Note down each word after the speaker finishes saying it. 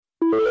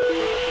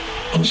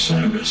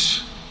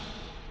Osiris.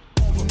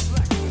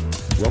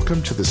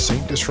 Welcome to the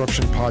Saint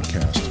Disruption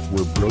Podcast,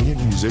 where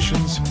brilliant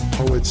musicians,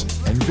 poets,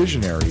 and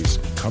visionaries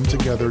come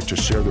together to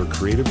share their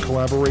creative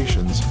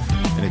collaborations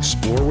and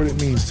explore what it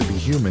means to be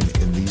human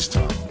in these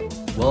times.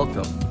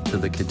 Welcome to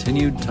the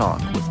continued talk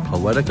with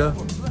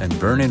Poetikah and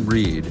Vernon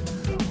Reid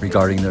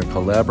regarding their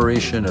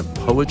collaboration of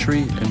poetry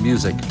and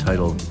music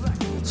titled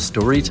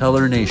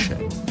Storyteller Nation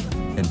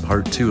in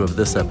part 2 of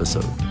this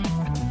episode.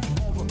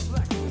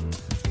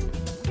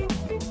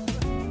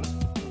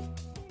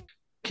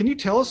 Can you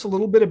tell us a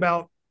little bit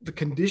about the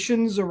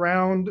conditions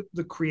around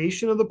the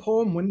creation of the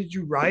poem? When did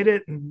you write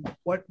it, and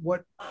what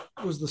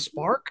was the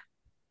spark?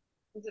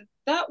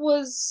 That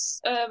was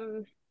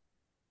probably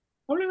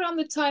around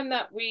the time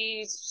that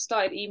we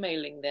started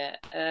emailing there.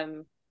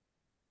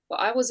 But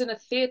I was in a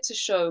theatre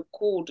show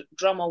called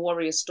Drummer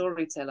Warrior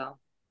Storyteller.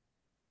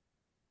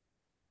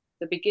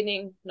 The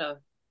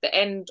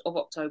end of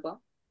October.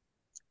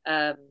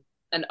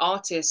 An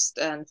artist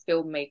and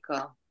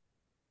filmmaker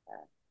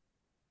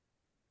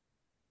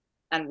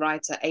and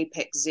writer,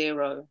 Apex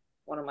Zero,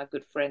 one of my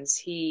good friends,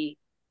 he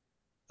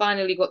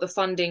finally got the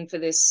funding for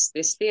this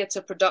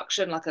theatre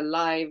production, like a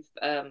live,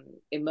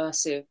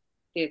 immersive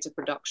theatre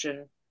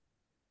production.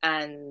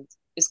 And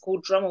it's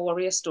called Drummer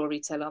Warrior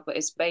Storyteller, but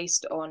it's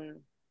based on,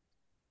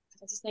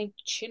 what's his name?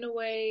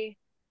 Chinua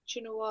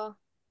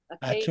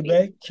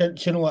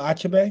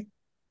Achebe?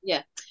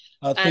 Yeah.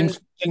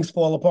 Things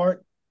Fall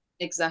Apart?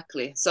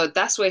 Exactly. So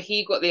that's where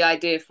he got the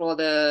idea for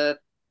the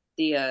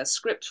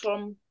script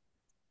from.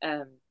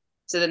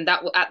 So then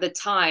that at the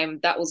time,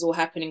 that was all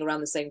happening around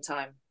the same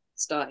time,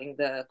 starting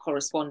the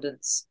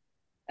correspondence.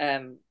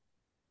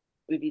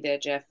 We'd be there,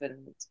 Jeff,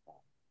 and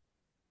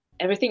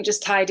everything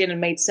just tied in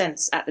and made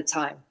sense at the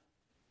time.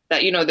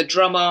 That, you know, the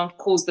drummer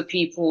calls the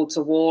people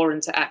to war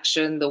and to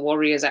action. The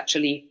warriors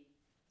actually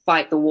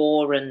fight the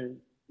war and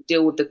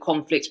deal with the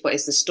conflict, but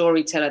it's the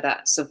storyteller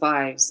that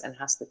survives and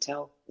has to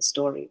tell the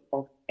story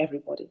of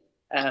everybody,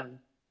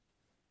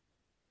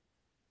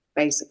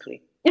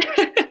 basically.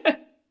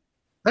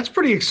 That's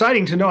pretty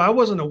exciting to know. I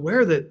wasn't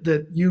aware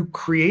that you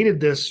created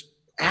this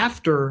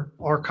after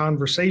our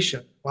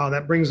conversation. Wow,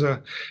 that brings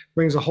a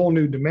whole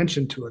new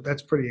dimension to it.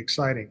 That's pretty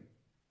exciting.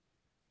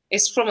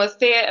 It's from a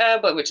theater,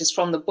 but which is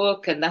from the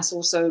book, and that's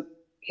also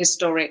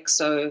historic.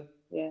 So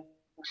yeah,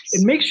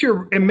 it makes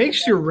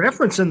your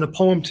reference in the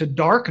poem to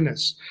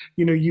darkness.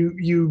 You know,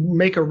 you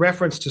make a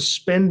reference to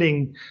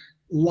spending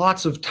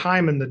lots of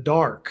time in the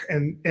dark,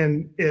 and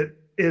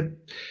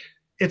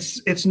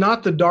it's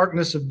not the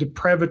darkness of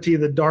depravity,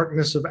 the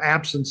darkness of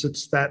absence.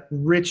 It's that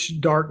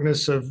rich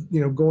darkness of, you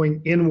know,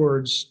 going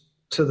inwards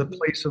to the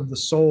place of the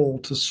soul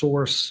to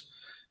source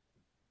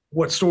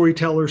what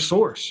storytellers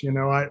source. You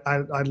know,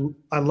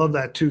 I love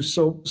that too.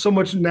 So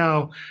much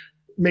now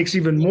makes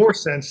even more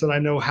sense that I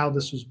know how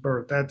this was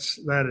birthed.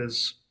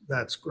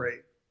 That's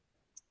great.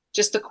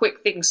 Just a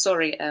quick thing.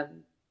 Sorry.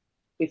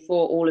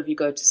 Before all of you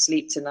go to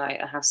sleep tonight,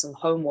 I have some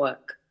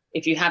homework.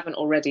 If you haven't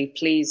already,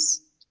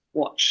 please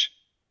watch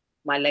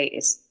my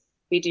latest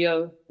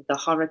video, The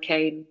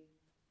Hurricane.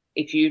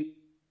 The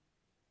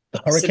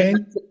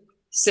Hurricane?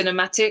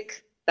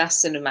 Cinematic.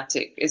 That's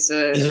cinematic. Is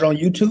it on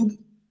YouTube?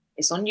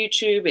 It's on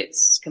YouTube. It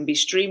can be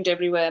streamed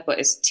everywhere, but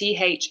it's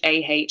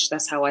THAH.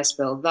 That's how I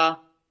spell The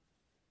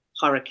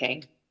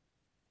Hurricane.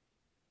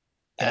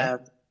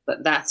 But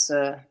that's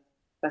a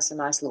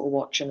nice little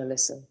watch and a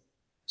listen.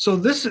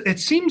 So it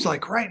seems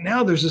like right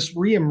now there's this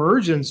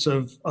reemergence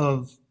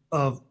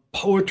of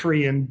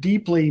poetry and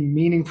deeply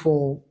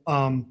meaningful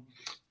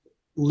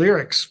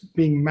lyrics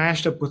being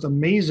mashed up with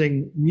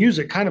amazing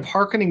music, kind of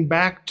hearkening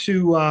back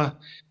to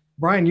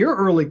Brian, your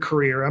early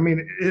career. I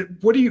mean,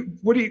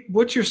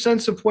 what's your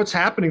sense of what's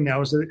happening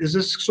now? Is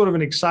this sort of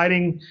an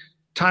exciting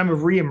time of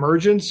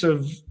reemergence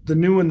of the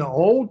new and the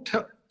old?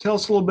 Tell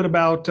us a little bit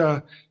about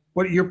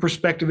what your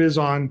perspective is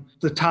on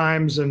the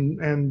times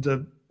and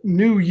the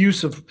new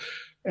use of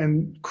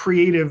and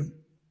creative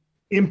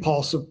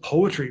impulse of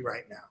poetry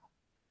right now.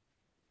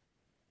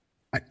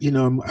 You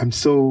know, I'm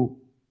so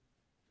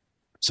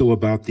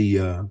about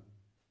the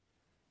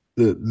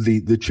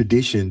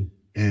tradition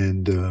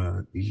and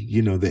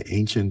you know, the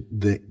ancient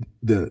the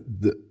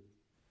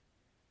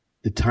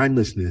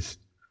timelessness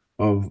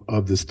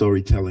of the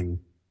storytelling,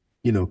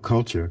 you know,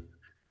 culture,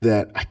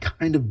 that I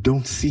kind of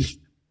don't see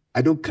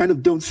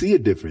a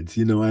difference.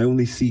 You know, I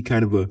only see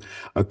kind of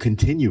a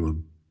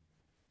continuum.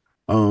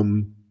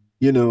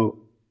 You know,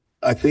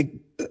 I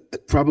think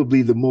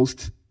probably the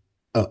most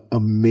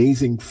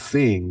amazing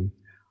thing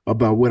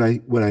about what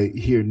I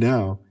hear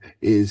now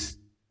is,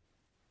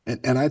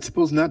 and I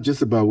suppose not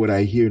just about what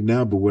I hear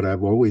now, but what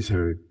I've always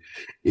heard,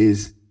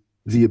 is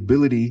the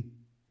ability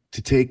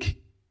to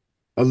take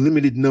a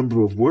limited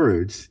number of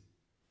words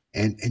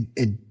and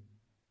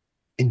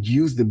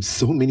use them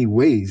so many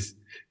ways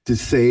to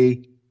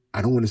say,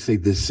 I don't want to say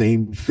the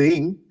same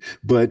thing,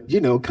 but, you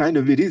know, it kind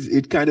of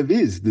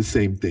is the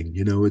same thing.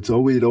 You know, it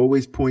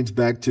always points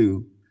back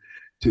to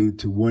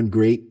one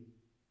great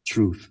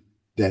truth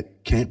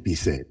that can't be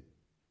said,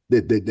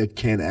 that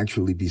can't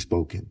actually be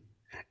spoken.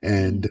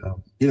 And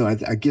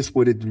I guess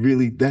what it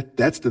really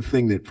that's the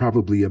thing that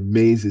probably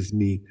amazes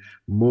me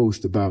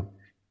most about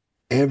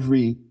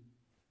every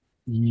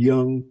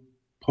young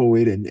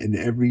poet and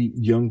every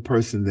young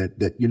person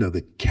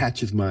that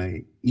catches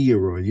my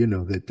ear, or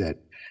that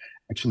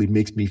actually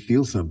makes me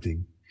feel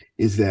something,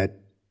 is that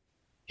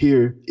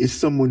here is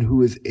someone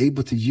who is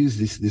able to use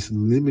this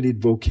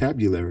limited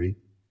vocabulary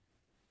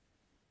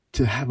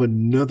to have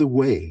another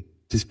way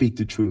to speak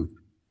the truth.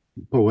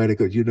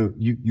 Poetikah,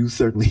 you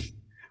certainly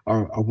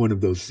are one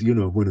of those,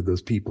 one of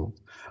those people.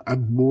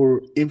 I'm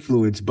more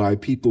influenced by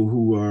people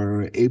who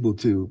are able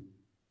to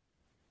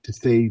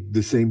say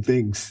the same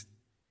things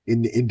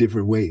in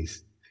different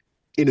ways,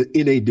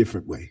 in a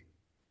different way.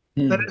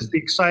 That is the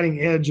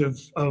exciting edge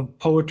of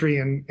poetry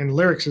and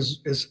lyrics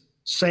is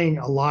saying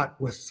a lot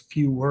with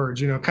few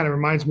words. It kind of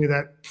reminds me of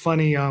that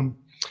funny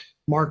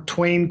Mark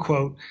Twain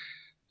quote.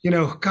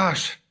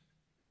 Gosh,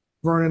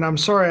 Vernon, I'm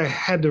sorry I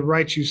had to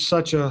write you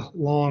such a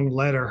long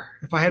letter.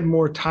 If I had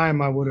more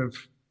time, I would have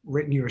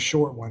written you a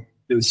short one.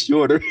 It was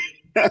shorter.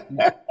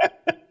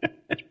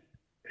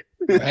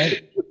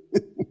 Right?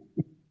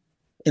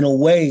 In a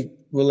way,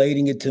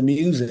 relating it to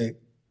music,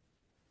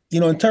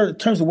 in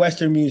terms of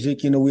Western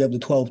music, we have the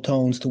 12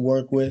 tones to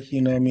work with,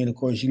 of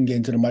course, you can get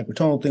into the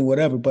microtonal thing,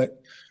 whatever.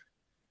 But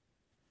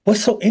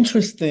what's so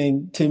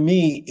interesting to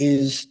me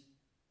is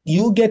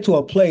you'll get to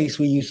a place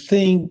where you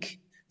think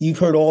you've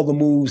heard all the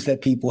moves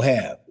that people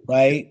have,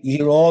 right? You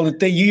hear all the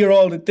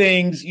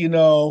things,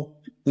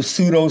 the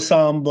pseudo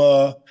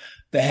samba,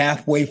 the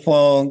halfway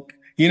funk,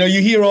 you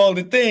hear all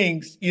the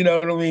things, you know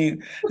what I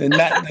mean?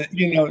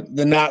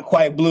 The not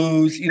quite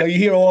blues, you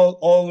hear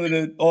all of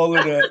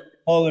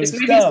the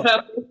stuff.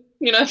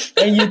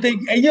 And you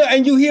think,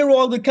 and you hear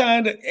all the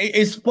kind of,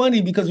 it's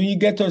funny because when you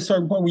get to a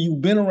certain point where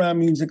you've been around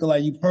music a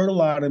lot, you've heard a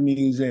lot of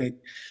music,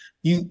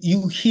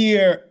 you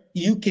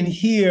can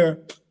hear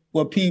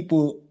what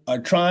people are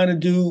trying to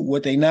do,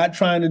 what they're not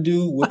trying to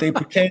do, what they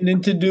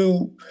pretending to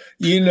do,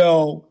 you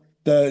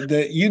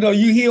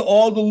hear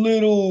all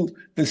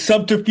the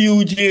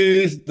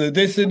subterfuges, the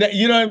this and that,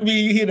 you know what I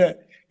mean? You hear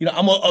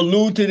I'm gonna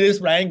allude to this,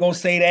 but I ain't gonna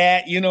say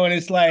that, and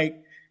it's like,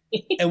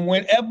 and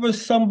whenever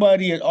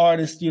an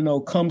artist,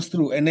 comes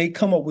through and they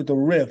come up with a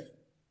riff,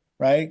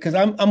 right? Because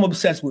I'm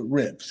obsessed with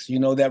riffs,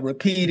 that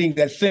repeating,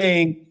 that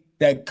thing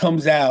that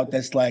comes out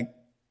that's like,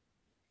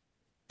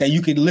 that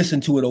you can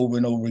listen to it over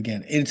and over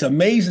again. It's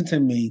amazing to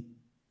me.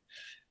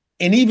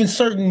 And even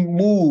certain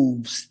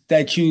moves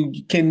that you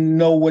can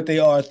know what they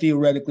are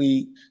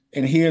theoretically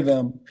and hear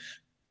them,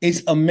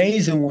 it's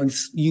amazing when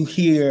you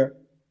hear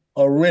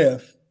a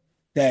riff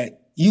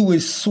that you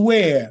would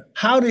swear,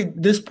 how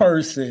did this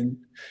person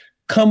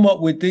come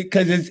up with it?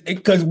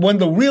 Because when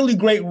the really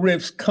great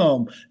riffs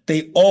come,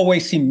 they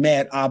always seem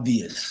mad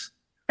obvious.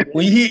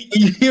 When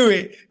you hear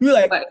it, you're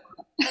like,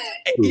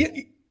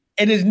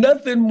 and there's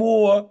nothing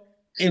more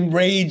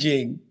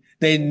enraging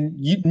than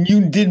you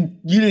didn't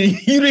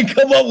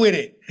come up with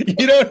it.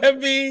 You know what I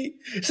mean?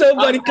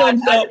 Somebody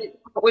comes up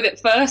with it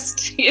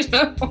first, you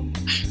person,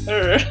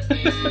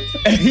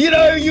 you know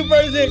what I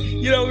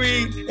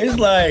mean? It's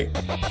like,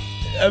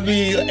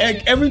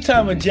 every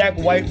time a Jack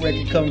White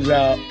record comes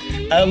out,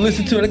 I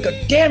listen to it and go,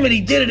 damn it,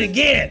 he did it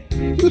again.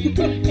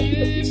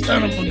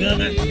 Son of a gun.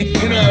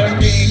 You know what I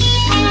mean?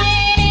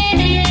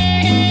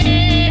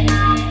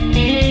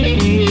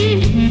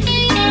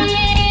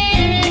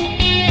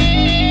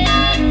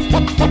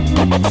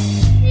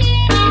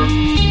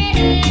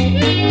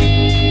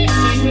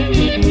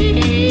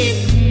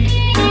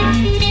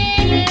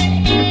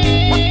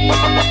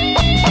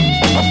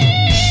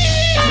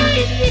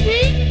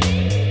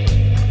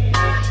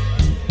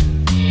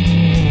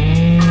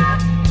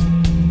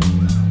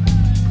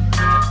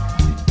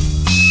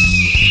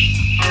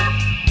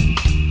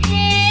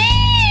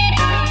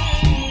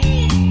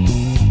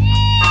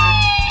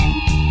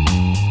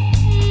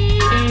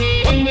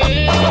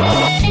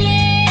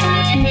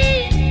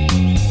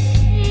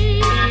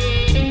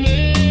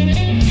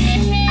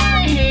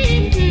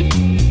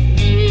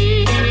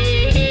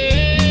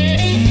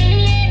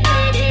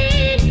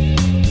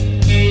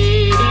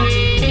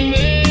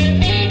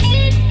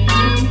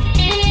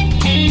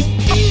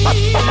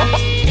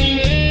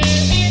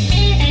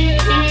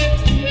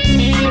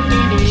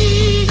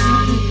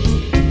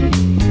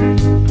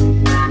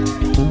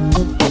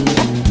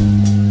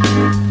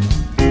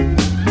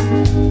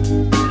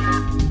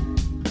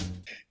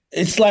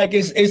 It's like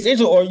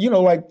it's or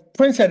like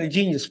Prince had a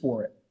genius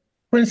for it.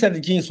 Prince had a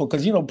genius for it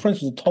because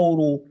Prince was a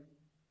total,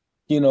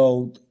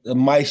 a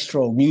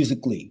maestro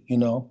musically,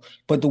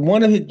 But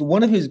one of his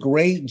his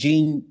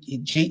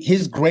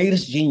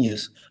greatest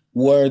genius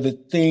were the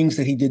things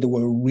that he did that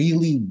were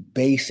really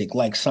basic,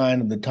 like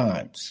Sign of the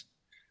Times.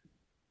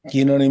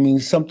 You know what I mean?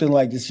 Something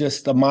like it's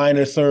just a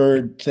minor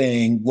third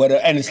thing,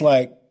 whatever, and it's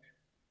like,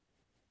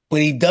 but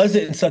he does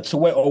it in such a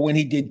way, or when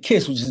he did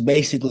Kiss, which is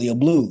basically a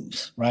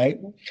blues, right?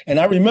 And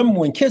I remember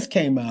when Kiss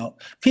came out,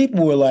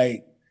 people were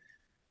like,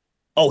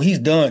 oh, he's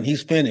done,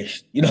 he's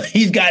finished.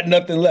 He's got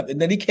nothing left.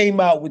 And then he came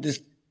out with this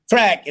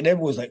track and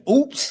everyone was like,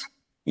 oops,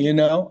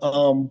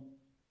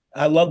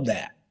 I love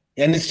that.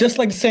 And it's just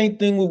like the same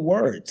thing with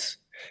words,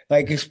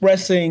 like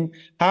expressing,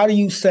 how do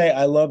you say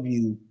I love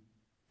you?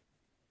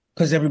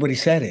 Because everybody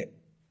said it.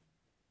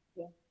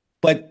 Yeah.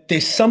 But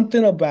there's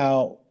something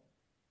about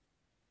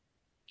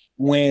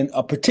when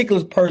a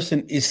particular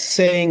person is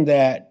saying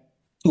that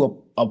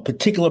to a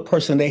particular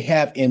person they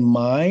have in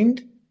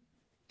mind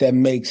that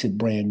makes it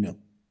brand new.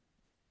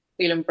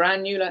 Feeling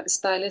brand new, like the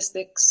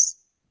stylistics.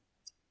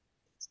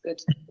 It's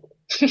good.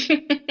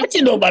 What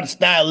you know about the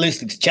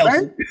stylistics,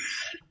 Chelsea? Right?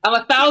 I'm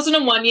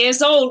 1,001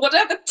 years old.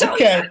 Whatever.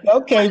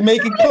 Okay,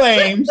 making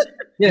claims.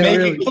 Yeah, making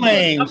really.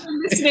 claims. I've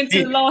been listening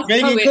to the last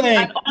making poet,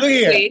 claims. and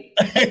honestly,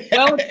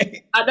 well,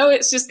 I know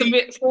it's just a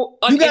bit.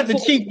 You got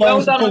the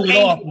cheekbones to pull it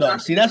off, though.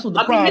 See, that's what the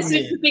I've been problem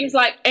listening is. to things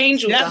like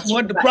Angel That's Dust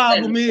what the back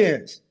problem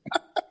then, is.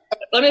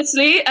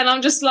 honestly, and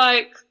I'm just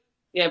like,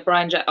 yeah,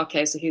 Brian Jack.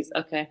 Okay, so he's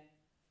okay.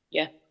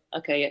 Yeah,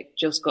 okay, yeah,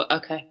 Jill Scott.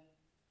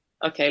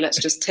 Okay, let's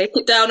just take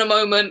it down a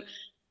moment.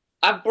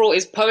 I've brought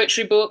his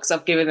poetry books.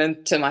 I've given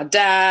them to my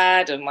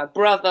dad and my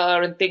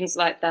brother and things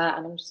like that.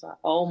 And I'm just like,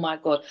 oh my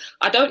God.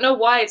 I don't know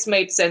why it's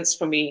made sense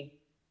for me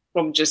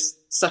from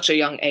just such a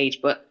young age,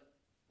 but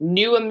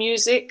newer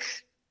music,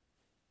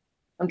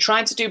 I'm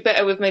trying to do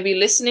better with maybe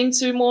listening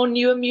to more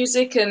newer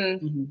music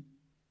and,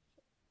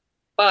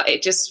 but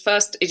it just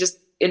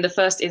in the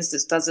first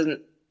instance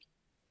doesn't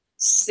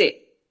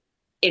sit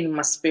in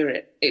my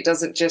spirit. It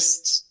doesn't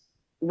just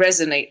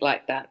resonate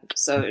like that.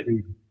 So,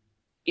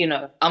 you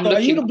know, I'm So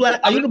looking. Are you the black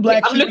I'm sheep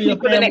of looking your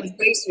for the family? next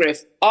bass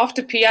riff.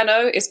 After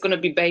piano, it's going to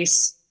be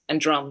bass and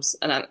drums,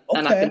 and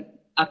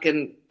I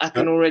can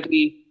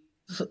already.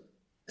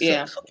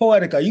 Yeah, So,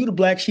 Poetikah, are you the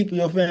black sheep of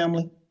your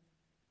family?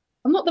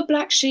 I'm not the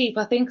black sheep.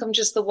 I think I'm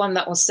just the one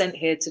that was sent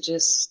here to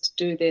just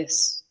do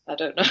this. I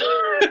don't know,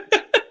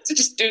 to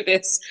just do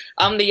this.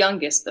 I'm the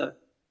youngest though.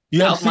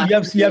 You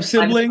have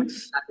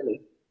siblings?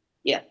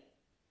 Yeah.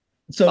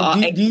 So our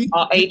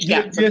age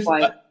gaps are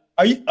quite.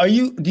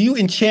 Do you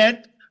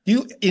enchant?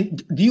 Do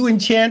you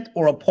enchant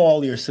or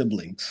appall your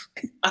siblings?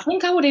 I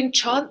think I would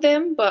enchant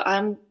them, but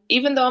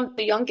even though I'm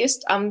the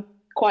youngest, I'm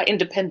quite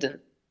independent.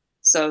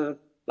 So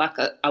like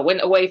I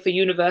went away for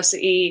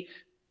university.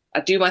 I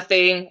do my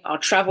thing. I'll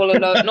travel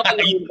alone. Not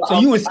alone, so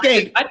you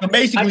escaped.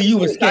 Basically,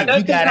 you escaped.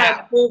 You got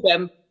out. For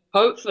them,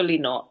 hopefully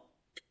not.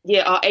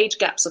 Yeah, our age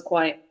gaps are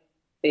quite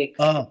big.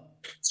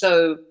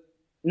 So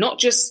not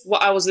just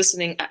what I was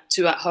listening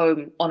to at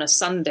home on a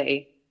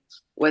Sunday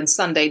when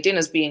Sunday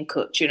dinner's being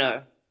cooked, you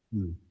know,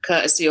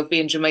 courtesy of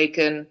being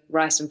Jamaican,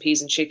 rice and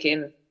peas and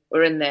chicken.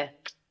 We're in there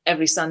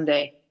every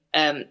Sunday.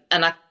 And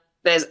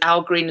there's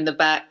Al Green in the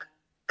back,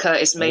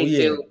 Curtis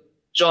Mayfield,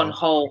 John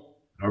Holt,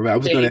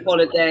 Billie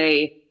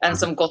Holiday, and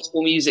some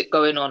gospel music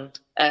going on.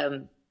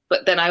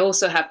 But then I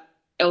also have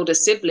elder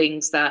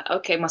siblings that,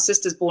 okay, my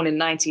sister's born in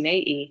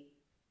 1980.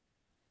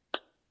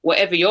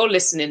 Whatever you're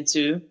listening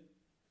to,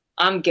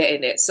 I'm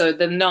getting it. So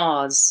the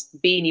Nas,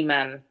 Beanie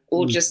Man,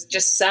 all just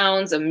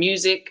sounds and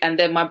music. And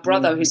then my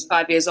brother, who's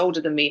 5 years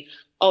older than me,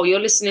 oh, you're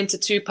listening to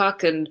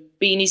Tupac and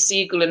Beanie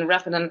Siegel and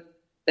rapping, and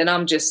then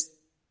I'm just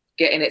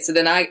getting it. So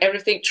then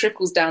everything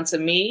trickles down to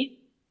me.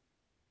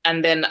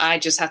 And then I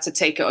just had to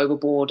take it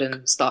overboard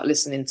and start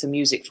listening to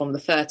music from the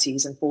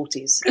 30s and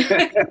 40s.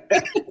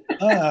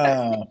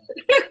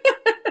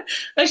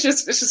 Let's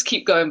just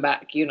keep going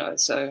back, you know.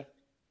 So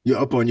you're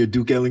up on your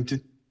Duke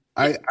Ellington.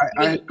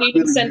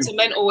 Feeling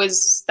Sentimental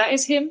is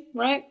him,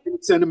 right?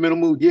 Sentimental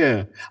Mood,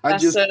 yeah. I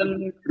That's, just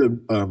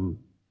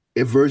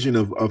a version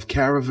of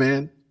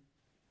Caravan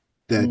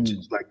that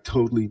just like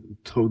totally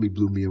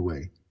blew me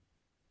away.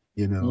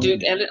 You know,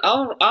 Duke Ellington.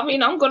 Oh, I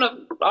mean, I'll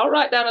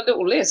write down a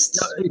little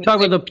list. You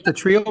talk about the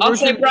trio I'll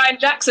version? say Brian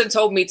Jackson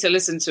told me to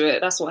listen to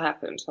it. That's what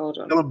happened. Hold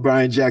on. Tell him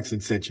Brian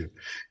Jackson sent you.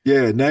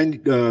 Yeah,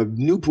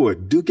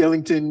 Newport, Duke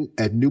Ellington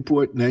at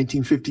Newport,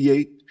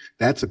 1958.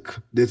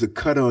 There's a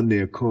cut on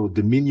there called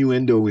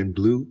Diminuendo in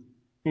Blue.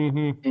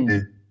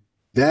 And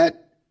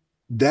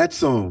that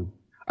song,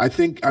 I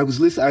think I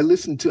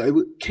listened to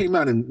it. Came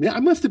out, and I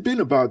must have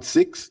been about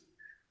 6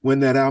 when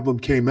that album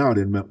came out,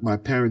 and my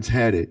parents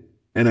had it.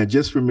 And I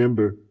just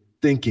remember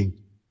thinking,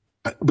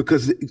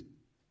 because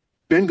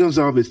Ben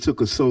Gonsalves took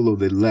a solo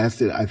that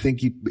lasted, I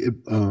think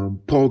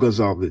Paul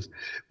Gonsalves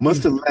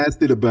must have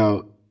lasted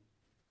about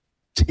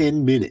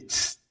 10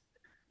 minutes.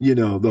 You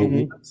know, the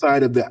one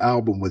side of the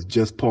album was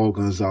just Paul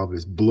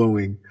Gonsalves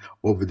blowing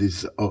over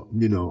this,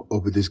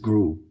 over this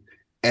groove.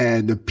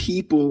 And the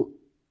people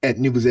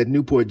it was at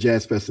Newport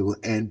Jazz Festival,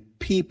 and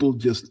people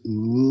just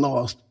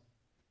lost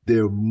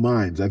their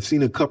minds. I've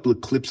seen a couple of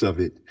clips of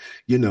it,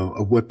 you know,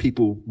 of what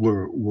people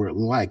were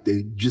like.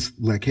 They just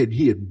like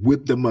he had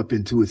whipped them up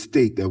into a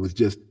state that was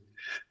just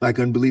like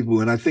unbelievable.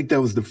 And I think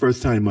that was the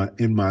first time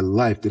in my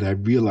life that I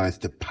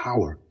realized the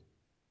power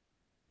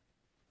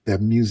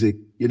that music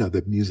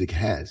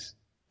has.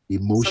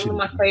 Emotion. Some of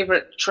my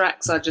favorite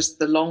tracks are just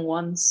the long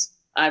ones,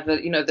 either,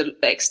 you know, the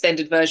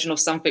extended version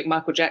of something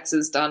Michael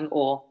Jackson's done,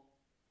 or,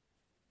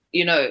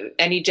 you know,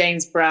 any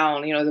James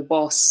Brown, you know, The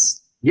Boss.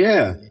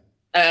 Yeah.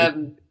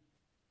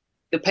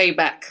 The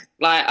Payback.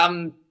 Like,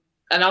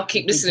 And I'll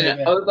keep listening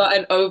over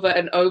and over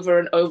and over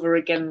and over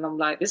again. And I'm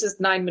like, this is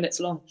 9 minutes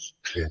long.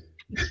 Yeah.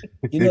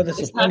 There's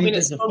a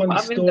funny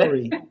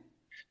story.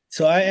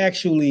 So I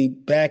actually,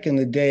 back in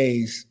the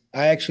days,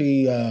 they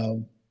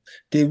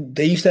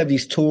used to have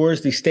these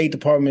tours, these State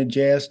Department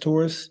jazz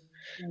tours,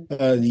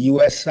 the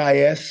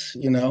USIS,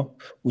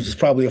 which is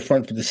probably a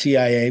front for the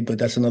CIA, but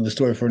that's another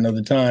story for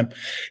another time.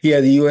 Yeah,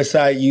 the U.S.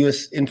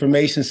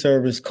 Information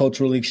Service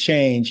Cultural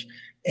Exchange.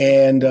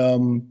 And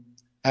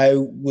I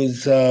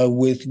was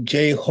with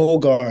Jay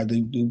Hogarth,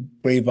 the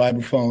great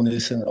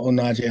vibraphonist, and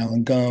Onaje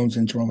Allen Gumbs,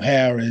 and Jerome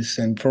Harris,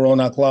 and Farron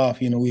Aklaf.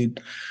 We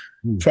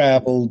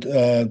traveled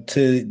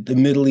to the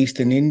Middle East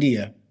and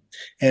India,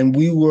 and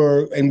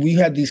we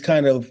had these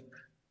kind of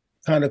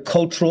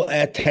cultural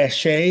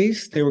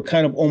attaches. They were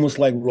kind of almost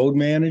like road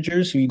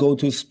managers. So you go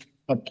to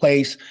a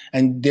place,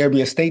 and there'd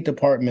be a State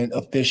Department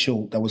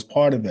official that was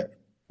part of it,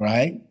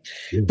 right?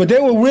 Yeah. But they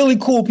were really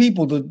cool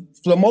people. For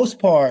the most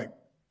part,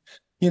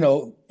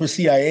 for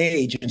CIA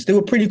agents, they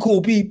were pretty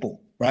cool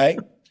people, right?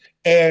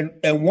 And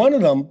one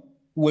of them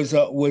was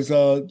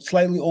a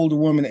slightly older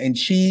woman, and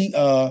she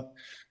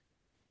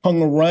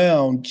hung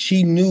around.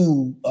 She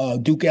knew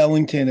Duke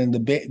Ellington and the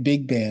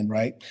big band,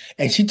 right?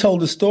 And she told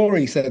the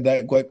story, said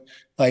that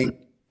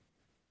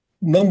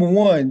number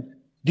one,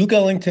 Duke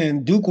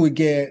would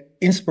get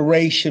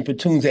inspiration for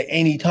tunes at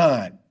any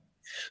time.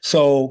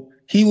 So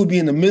he would be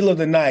in the middle of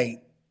the night,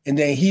 and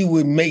then he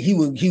would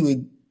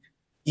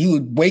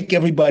wake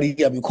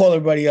everybody up. He'd call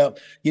everybody up,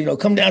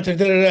 come down to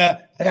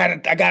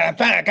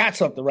I got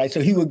something, right? So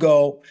he would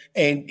go,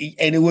 and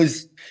it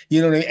was,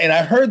 and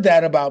I heard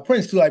that about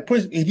Prince too. Like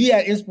Prince, if he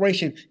had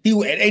inspiration, he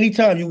would, at any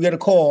time you would get a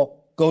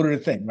call, go to the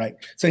thing, right?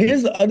 So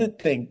here's the other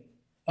thing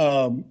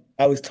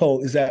I was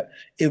told is that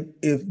if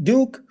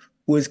Duke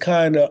was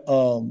kind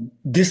of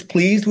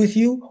displeased with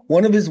you,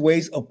 one of his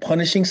ways of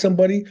punishing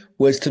somebody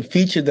was to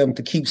feature them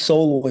to keep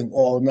soloing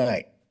all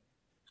night.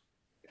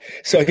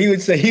 So he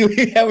would say, he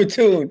would have a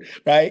tune,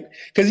 right?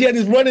 Because he had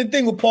this running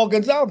thing with Paul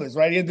Gonsalves,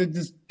 right? He had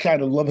this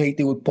kind of love-hate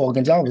thing with Paul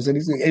Gonsalves.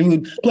 And he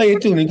would play a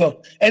tune and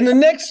go, and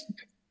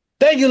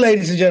thank you,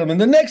 ladies and gentlemen,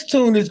 the next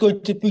tune is going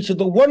to feature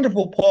the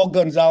wonderful Paul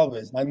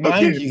Gonsalves. Now,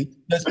 mind you,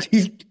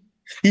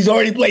 he's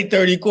already played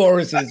 30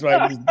 choruses,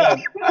 right? He's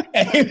done.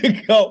 And he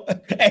would go,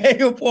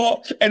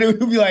 and it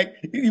would be like,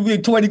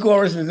 20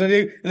 choruses,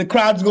 and the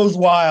crowd goes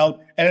wild,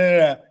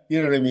 and you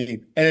know what I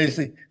mean? And they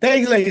say,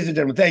 thank you, ladies and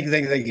gentlemen. Thank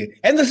you.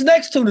 And this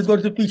next tune is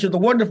going to feature the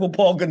wonderful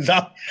Paul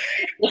Gonsalves.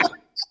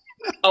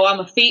 Oh, I'm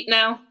a feat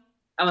now.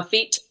 I'm a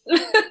feat.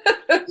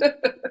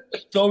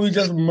 So we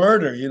just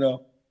murder,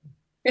 So,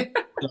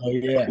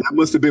 yeah. That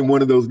must have been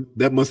one of those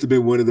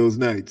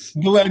nights.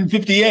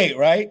 11:58,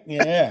 right?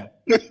 Yeah.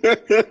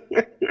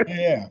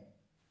 Yeah.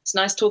 It's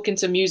nice talking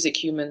to music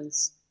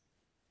humans.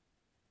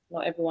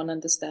 Not everyone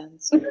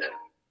understands.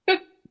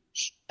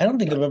 I don't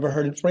think I've ever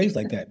heard it phrased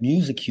like that.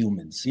 Music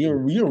humans. You're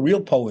a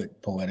real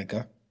poet,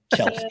 Poetikah.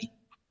 Chelsea.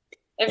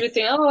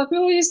 Everything. Oh, I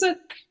feel you said.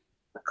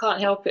 I can't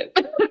help it.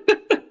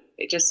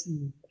 It just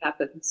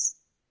happens.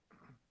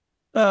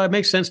 It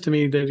makes sense to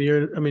me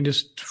that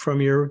just from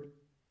the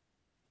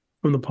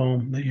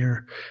poem that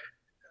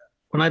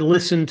when I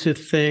listen to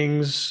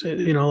things,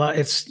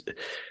 it's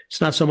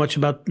not so much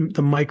about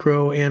the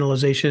micro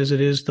analyzation as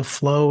it is the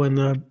flow and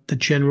the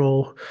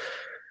general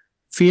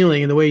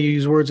feeling, and the way you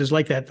use words is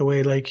like that. The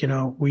way,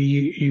 we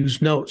use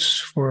notes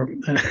for,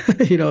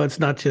 it's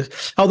not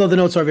just, although the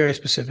notes are very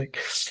specific,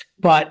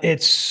 but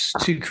it's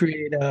to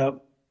create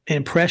an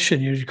impression,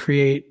 to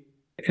create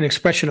an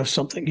expression of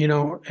something,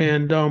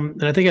 and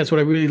I think that's what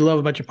I really love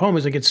about your poem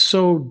is it's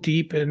so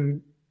deep and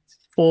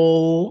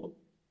full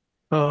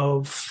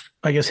of,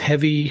 I guess,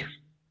 heavy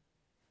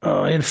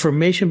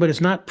information, but it's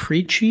not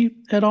preachy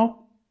at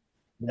all.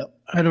 Yep.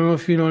 I don't know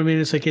if you know what I mean.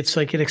 It's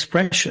like an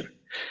expression.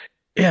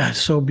 Yeah,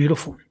 it's so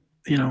beautiful,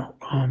 Thank you.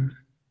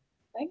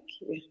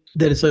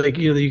 That it's like,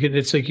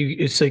 it's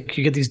like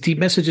you get these deep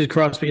messages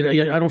across, but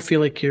I don't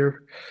feel like even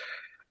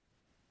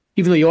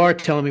though you are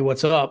telling me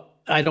what's up,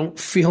 I don't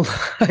feel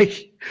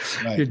like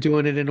you're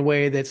doing it in a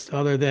way that's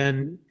other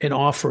than an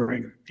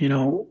offering,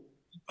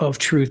 of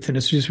truth. And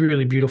it's just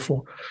really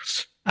beautiful.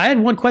 I had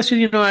one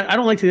question, I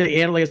don't like to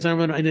analyze, but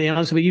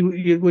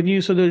when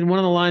you, so in one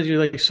of the lines, you're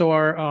like, you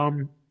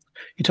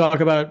talk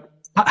about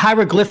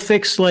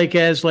hieroglyphics,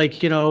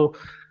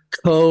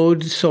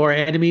 code, so our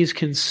enemies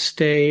can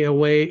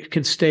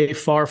stay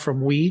far from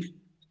we,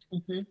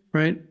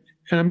 right?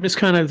 And I'm just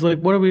kind of like,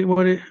 what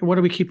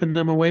are we keeping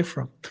them away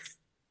from?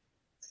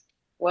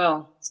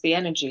 Well, it's the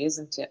energy,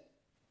 isn't it?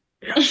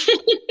 Yeah.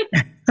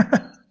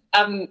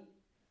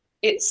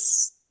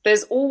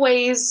 There's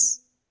always,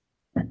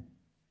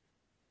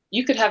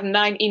 you could have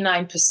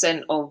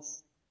 99% of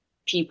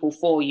people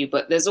for you,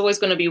 but there's always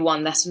going to be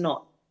one that's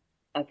not.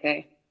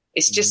 Okay.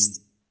 It's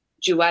just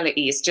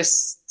duality. It's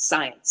just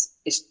science.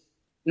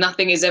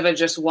 Nothing is ever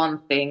just one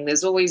thing.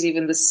 There's always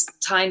even the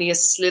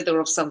tiniest slither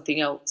of something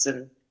else.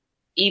 And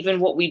even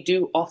what we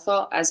do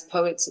offer as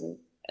poets and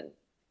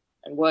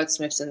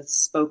wordsmiths and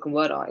spoken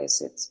word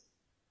artists, it's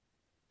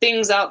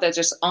things out there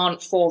just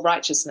aren't for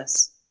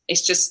righteousness.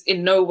 it's just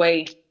in no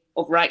way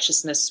of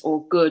righteousness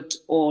or good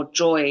or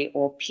joy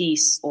or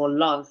peace or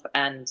love.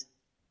 And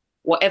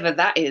whatever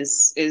that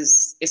is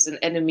an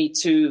enemy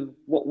to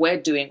what we're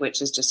doing,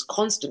 which is just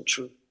constant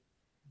truth.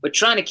 We're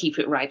trying to keep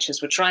it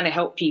righteous. We're trying to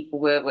help people.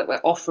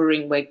 We're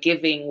offering, we're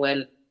giving,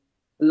 where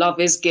love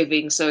is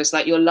giving. So it's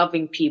like you're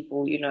loving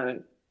people, you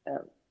know.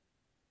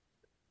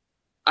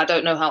 I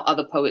don't know how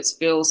other poets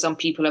feel. Some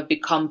people have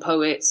become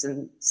poets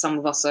and some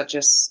of us are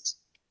just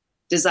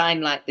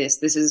designed like this.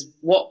 This is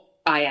what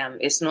I am.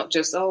 It's not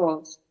just,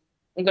 oh,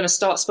 I'm going to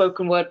start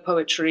spoken word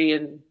poetry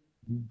and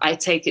I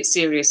take it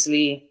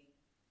seriously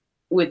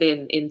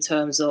in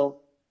terms of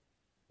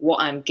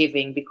what I'm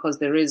giving, because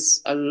there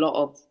is a lot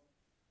of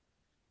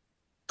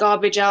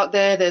garbage out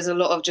there. There's a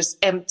lot of just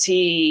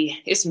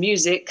empty, it's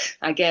music,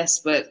 I guess,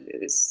 but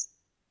it's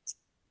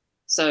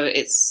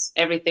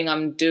everything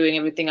I'm doing,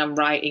 everything I'm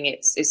writing,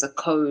 it's a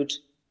code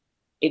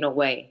in a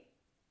way,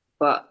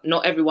 but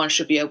not everyone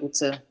should be able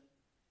to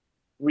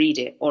read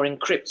it or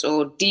encrypt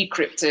or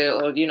decrypt it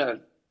or, you know,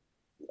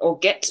 or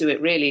get to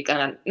it really.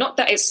 And not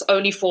that it's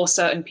only for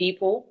certain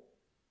people,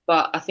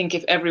 but I think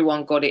if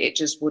everyone got it, it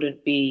just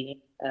wouldn't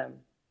be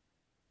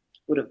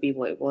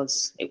what it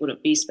was. It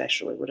wouldn't be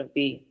special. It wouldn't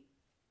be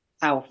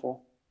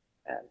powerful.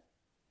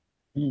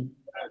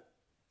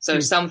 So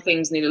some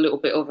things need a little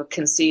bit of a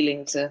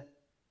concealing to,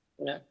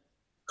 you know,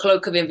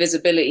 cloak of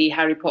invisibility,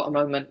 Harry Potter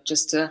moment,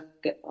 just to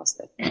get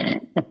past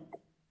it.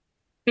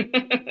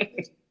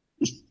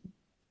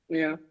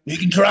 Yeah. You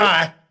can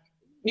try.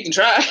 You can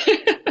try.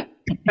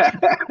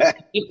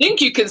 You think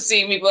you can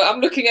see me, but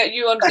I'm looking at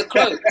you under the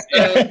cloak.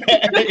 So.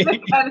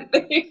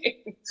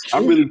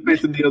 I'm really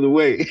facing the other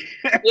way.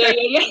 Yeah.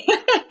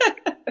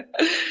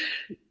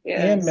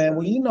 Yeah, man.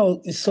 Well, you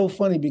know, it's so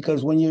funny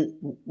because when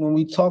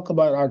we talk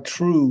about our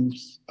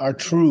truths,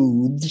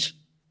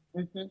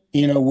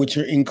 you know, which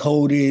are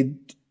encoded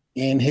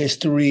in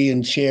history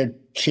and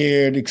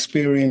shared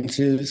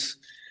experiences,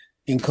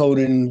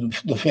 encoded in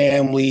the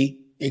family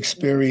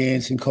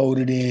experience,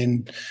 encoded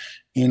in,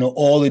 you know,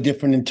 all the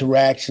different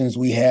interactions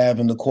we have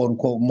in the quote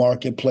unquote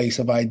marketplace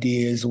of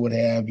ideas or what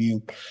have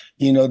you,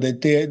 you know,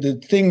 that the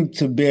thing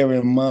to bear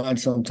in mind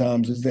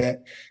sometimes is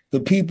that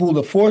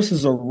the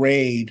forces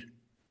arrayed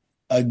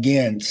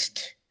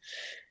against,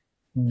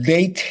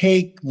 they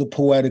take the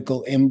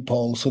poetical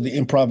impulse or the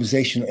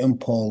improvisational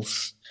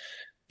impulse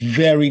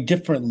very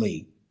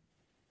differently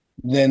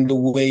than the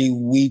way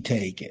we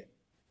take it,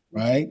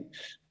 right?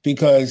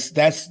 Because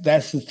that's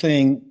the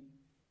thing.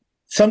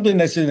 Something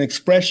that's an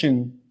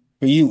expression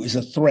for you is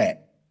a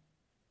threat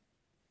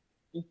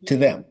to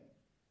them,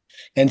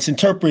 and it's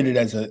interpreted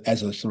as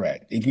a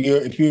threat.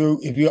 If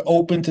you're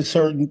open to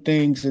certain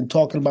things and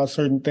talking about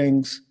certain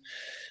things,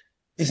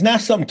 it's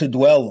not something to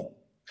dwell on,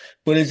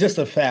 but it's just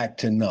a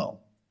fact to know.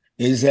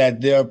 Is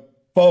that there are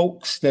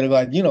folks that are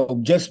like, you know,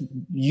 just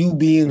you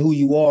being who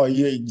you are,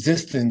 your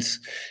existence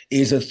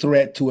is a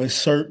threat to a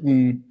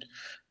certain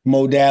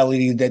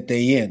modality that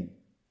they in.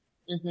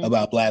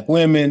 About Black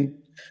women,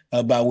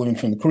 about women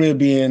from the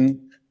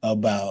Caribbean,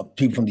 about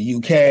people from the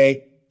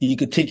UK. You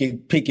could pick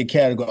your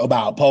category,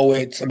 about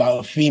poets,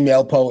 about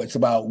female poets,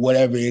 about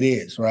whatever it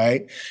is,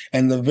 right?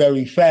 And the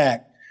very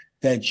fact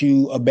that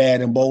you are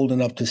bad and bold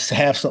enough to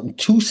have something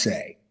to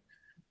say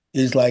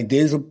is like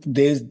there's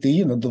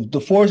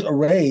the force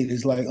arrayed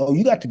is like, oh,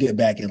 you got to get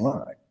back in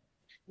line.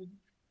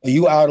 Are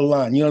you out of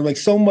line? You know, like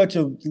so much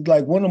of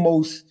like one of the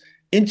most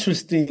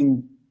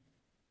interesting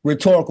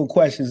rhetorical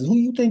questions is who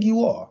you think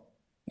you are?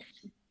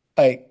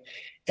 Like,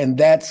 and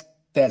that's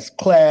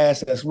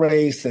class, that's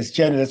race, that's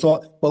gender, that's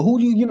all. But who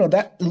do you know,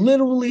 that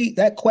literally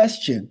that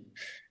question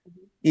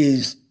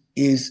is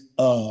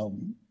a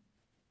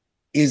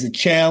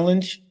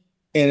challenge.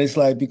 And it's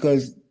like,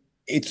 because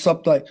it's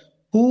something like,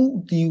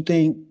 who do you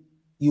think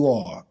you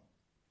are?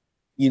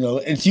 You know,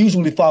 it's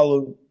usually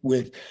followed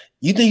with,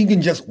 you think you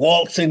can just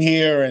waltz in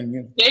here and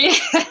you know. Yeah.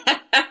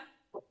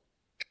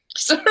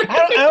 Sorry.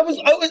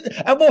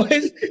 I've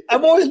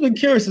always been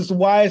curious as to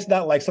why it's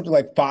not like something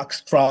like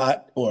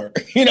foxtrot or,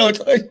 you know, it's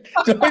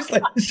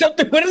like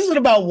something. What is it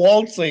about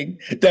waltzing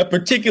that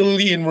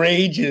particularly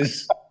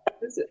enrages?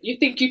 You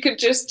think you could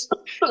just?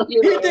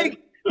 You think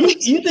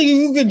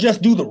you can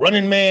just do the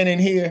Running Man in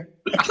here?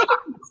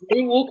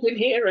 Walk in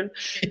here and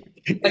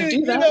do that.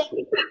 You know,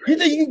 you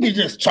think you can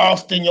just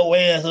Charleston your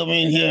ass up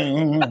in here?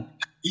 You know.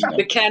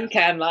 The can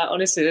like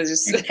honestly, there's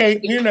just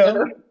you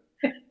know.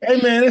 Hey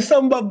man, it's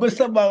something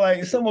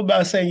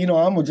about saying, you know,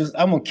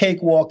 I'm a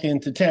cakewalk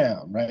into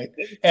town, right?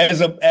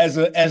 As an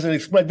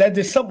express, that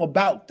there's something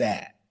about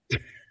that.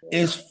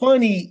 It's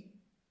funny,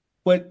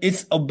 but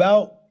it's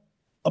about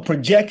a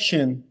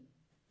projection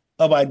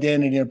of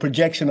identity, a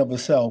projection of a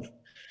self.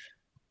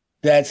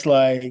 That's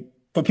like,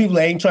 for people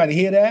that ain't trying to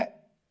hear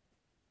that,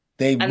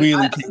 they and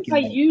really. I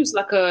use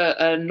like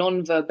a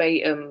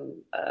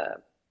non-verbatim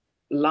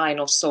line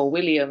of Saul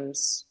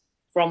Williams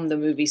from the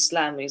movie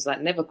Slam. He's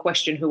like, never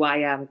question who I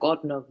am,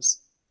 God knows.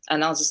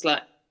 And I was just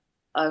like,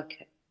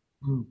 okay.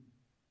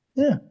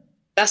 Yeah.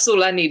 That's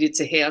all I needed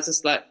to hear. I was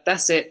just like,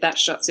 that's it. That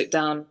shuts it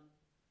down.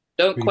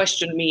 Don't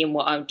question me and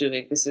what I'm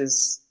doing. This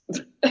is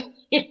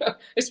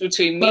It's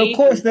between me. But of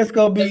course, that's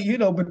gonna be,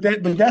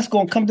 but that's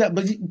gonna come down.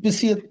 But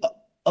see,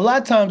 a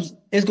lot of times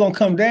it's gonna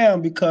come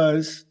down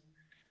because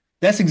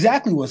that's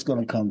exactly what's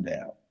gonna come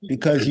down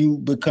because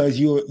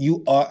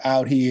you are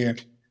out here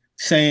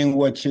saying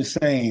what you're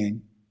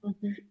saying,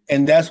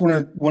 and that's one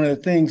of the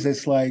things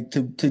that's like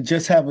to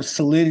just have a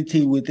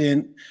solidity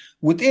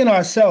within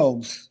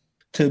ourselves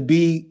to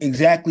be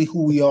exactly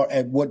who we are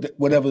at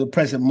whatever the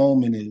present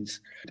moment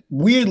is.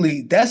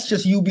 Weirdly, that's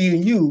just you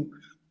being you,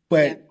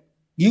 but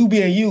you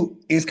being you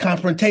is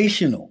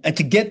confrontational. And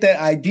to get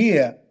that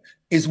idea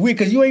is weird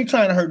because you ain't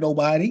trying to hurt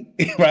nobody,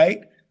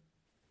 right?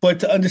 But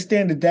to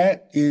understand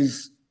that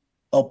is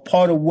a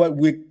part of what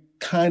we're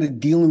kind of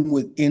dealing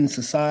with in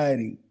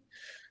society,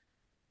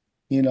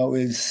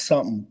 is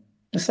something.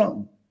 It's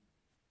something.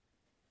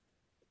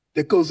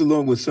 That goes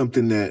along with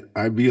something that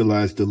I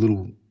realized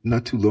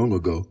not too long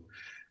ago,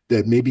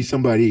 that maybe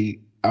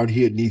somebody out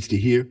here needs to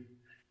hear,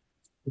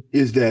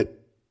 is that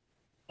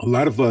a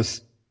lot of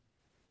us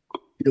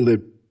feel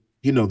that,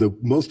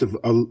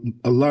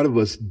 a lot of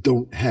us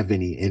don't have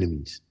any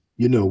enemies.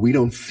 We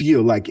don't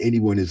feel like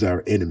anyone is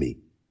our enemy.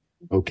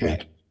 Okay.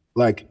 Right.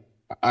 Like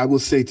I will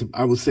say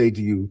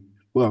to you,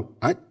 well,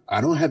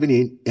 I don't have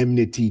any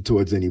enmity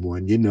towards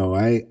anyone.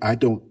 I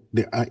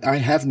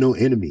have no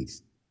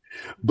enemies.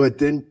 But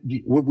then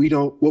what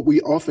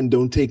we often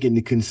don't take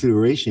into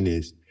consideration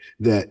is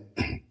that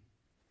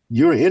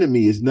your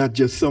enemy is not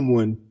just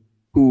someone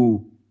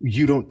who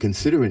you don't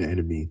consider an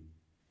enemy,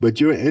 but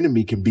your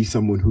enemy can be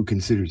someone who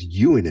considers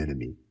you an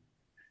enemy.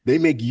 They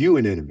make you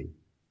an enemy.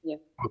 Yeah.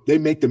 They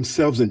make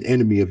themselves an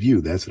enemy of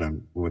you. That's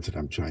what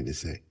I'm trying to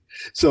say.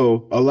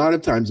 So a lot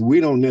of times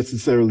we don't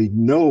necessarily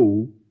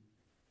know.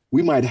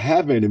 We might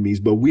have enemies,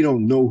 but we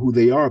don't know who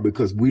they are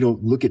because we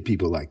don't look at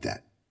people like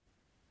that.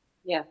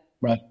 Yeah.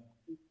 Right.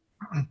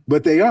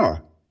 But they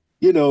are,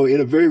 in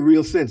a very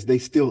real sense, they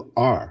still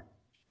are.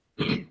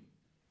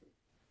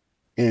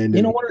 And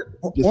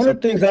one of the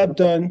things I've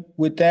done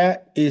with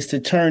that is to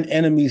turn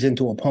enemies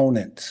into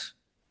opponents.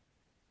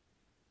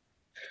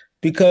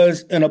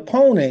 Because an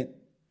opponent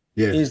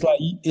is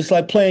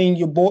like playing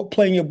your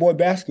boy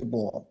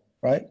basketball,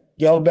 right?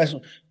 Y'all are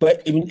basketball,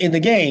 but in the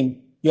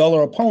game, y'all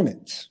are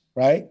opponents,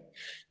 right?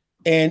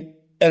 And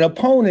an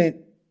opponent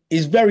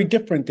is very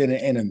different than an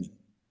enemy,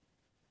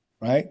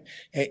 right?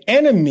 An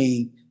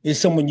enemy is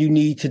someone you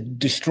need to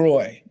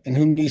destroy and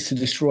who needs to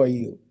destroy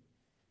you.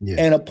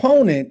 Yeah. An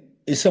opponent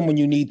is someone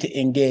you need to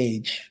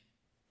engage.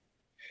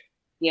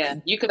 Yeah,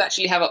 you could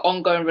actually have an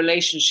ongoing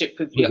relationship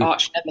with your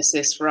arch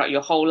nemesis throughout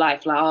your whole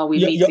life. Like,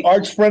 your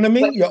arch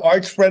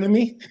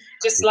frenemy.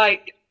 Just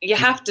like you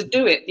have to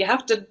do it. You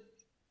have to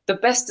the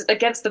best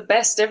against the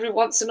best every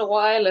once in a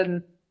while,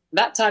 and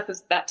that type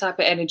of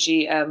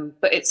energy.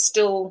 But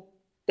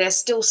there's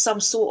still some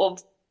sort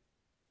of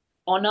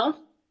honor.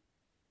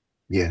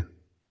 Yeah.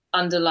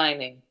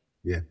 Underlining.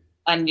 Yeah.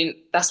 And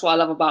that's what I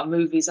love about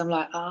movies. I'm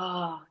like,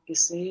 you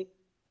see,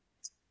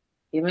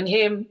 him and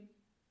him.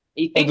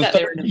 You think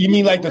you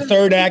mean like the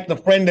third act, the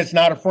friend that's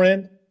not a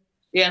friend?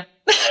 Yeah.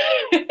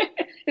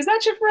 Is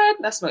that your friend?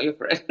 That's not your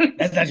friend.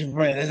 That's not your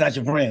friend. That's not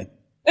your friend.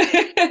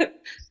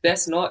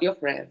 That's not your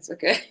friends.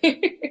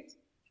 Okay.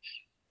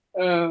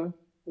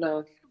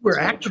 No. Where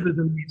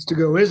activism needs to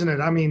go, isn't it?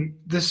 I mean,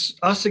 this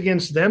us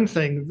against them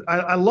thing.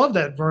 I love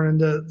that, Vernon.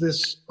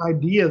 This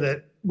idea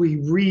that we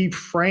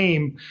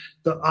reframe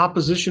the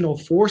oppositional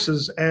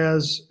forces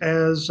as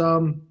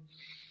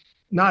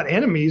not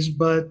enemies,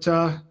 but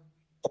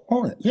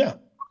opponent. Yeah,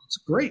 it's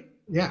great.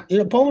 Yeah,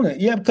 an opponent.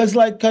 Yeah, because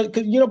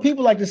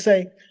people like to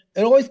say,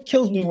 it always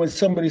kills me when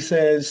somebody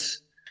says,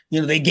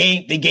 they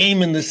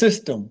game in the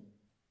system,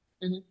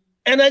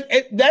 and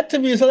that to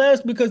me is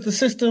hilarious because the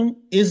system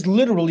is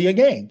literally a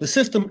game. The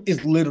system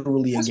is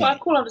literally a game. That's what I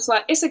call it. It's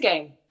like it's a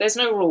game. There's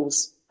no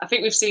rules. I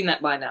think we've seen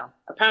that by now.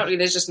 Apparently,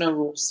 there's just no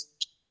rules.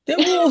 The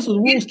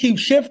rules keep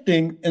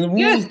shifting, and the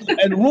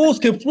rules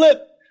can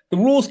flip. The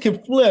rules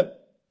can flip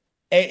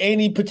at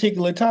any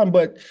particular time.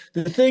 But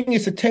the thing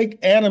is to take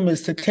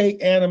animus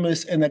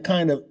and that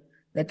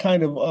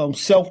kind of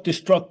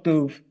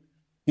self-destructive,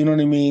 you know what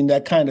I mean,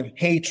 that kind of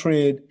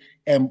hatred,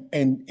 and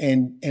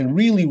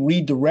really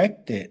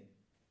redirect it.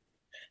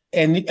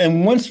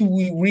 And once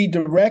we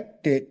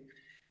redirect it,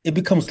 it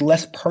becomes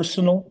less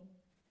personal.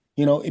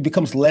 It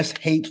becomes less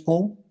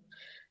hateful.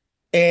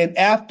 And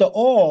after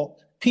all,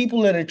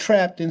 people that are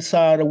trapped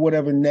inside of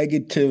whatever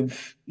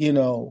negative,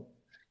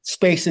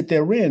 space that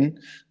they're in,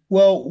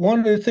 well, one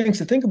of the things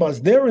to think about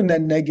is they're in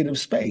that negative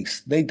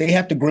space. They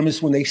have to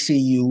grimace when they see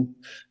you.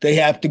 They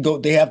have to go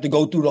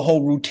through the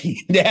whole routine.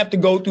 They have to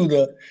go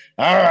through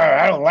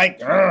I don't like,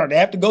 they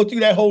have to go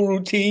through that whole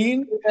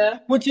routine,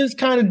 which is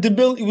kind of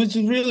debilitating, which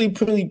is really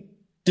pretty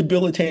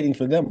debilitating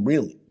for them,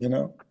 really,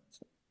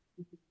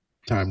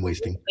 Time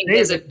wasting.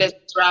 There's a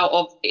drought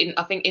of,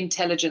 I think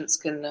intelligence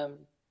can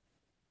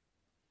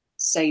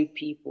save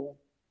people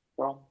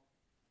from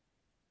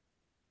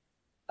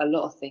a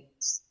lot of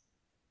things.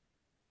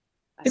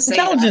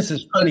 Intelligence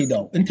is funny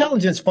though.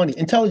 Intelligence funny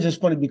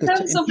because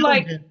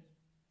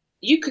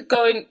you can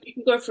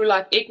go through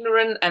life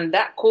ignorant and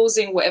that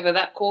causing whatever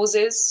that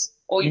causes,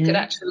 or you could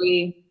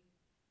actually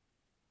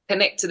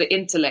connect to the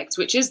intellect,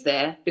 which is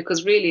there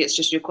because really it's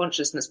just your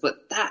consciousness,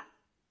 but that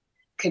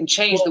can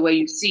change the way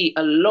you see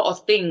a lot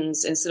of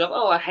things instead of,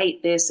 oh, I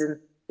hate this and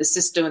the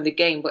system and the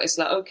game. But it's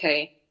like,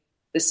 okay,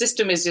 the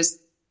system is just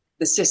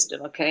the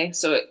system. Okay.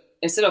 So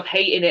instead of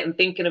hating it and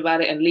thinking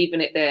about it and leaving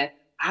it there,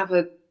 I have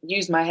to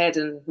use my head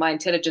and my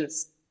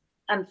intelligence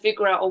and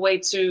figure out a way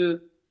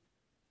to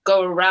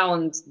go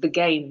around the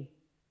game,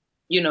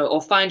 you know,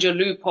 or find your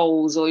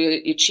loopholes or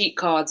your cheat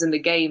cards in the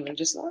game and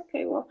just like,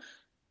 okay, well,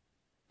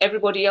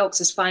 everybody else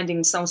is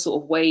finding some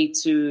sort of way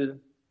to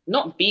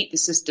not beat the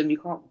system. You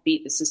can't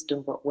beat the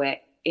system, but we're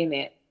in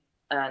it.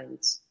 And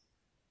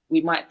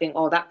we might think,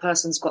 oh, that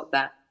person's got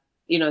that,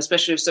 you know,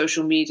 especially with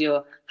social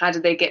media. How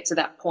did they get to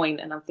that point?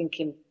 And I'm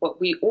thinking, but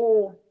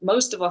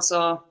most of us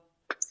are,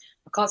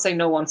 I can't say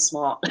no one's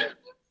smart,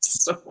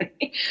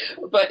 sorry,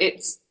 but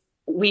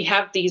we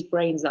have these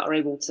brains that are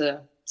able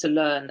to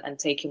learn and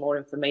take in more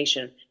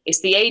information.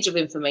 It's the age of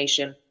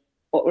information,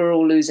 but we're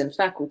all losing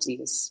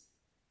faculties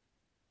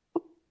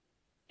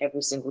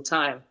every single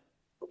time,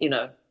 you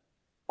know.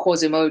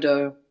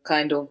 Quasimodo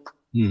kind of.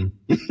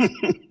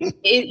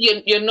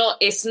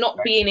 It's not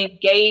being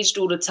engaged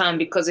all the time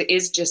because it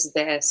is just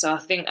there. So I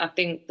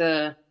think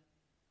the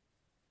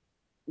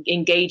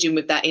engaging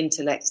with that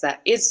intellect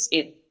that is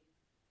in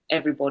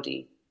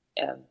everybody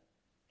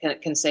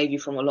can save you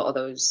from a lot of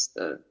those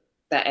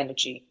that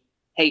energy,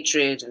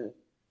 hatred, and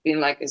being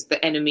like it's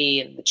the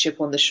enemy and the chip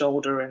on the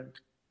shoulder. And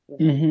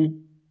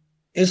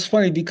It's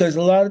funny because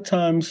a lot of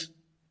times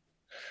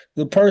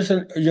the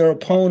person, your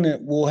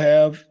opponent, will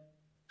have.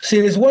 See,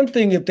 there's one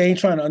thing if they ain't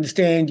trying to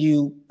understand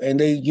you and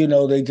they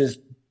just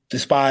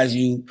despise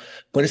you,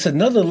 but it's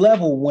another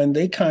level when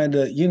they kind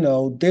of,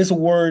 there's a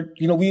word,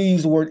 we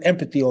use the word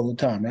empathy all the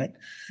time, right?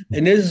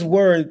 And there's this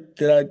word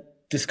that I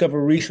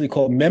discovered recently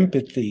called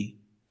mempathy,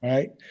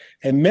 right?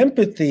 And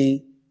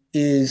mempathy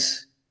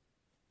is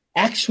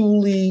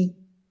actually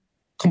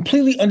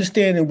completely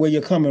understanding where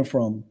you're coming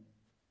from.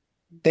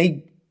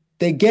 They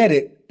get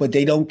it, but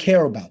they don't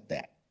care about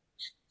that.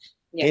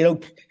 Yeah. They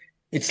don't.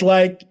 It's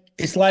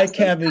like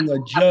having a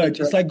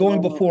judge. It's like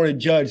going before a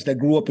judge that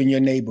grew up in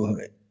your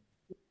neighborhood.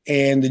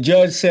 And the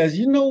judge says,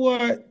 you know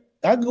what?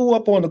 I grew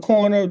up on the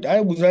corner. I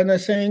was in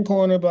that same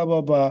corner, blah,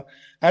 blah, blah.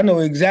 I know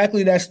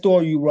exactly that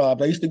store you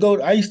robbed. I used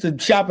to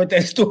shop at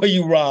that store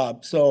you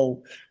robbed.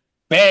 So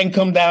bang,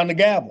 come down the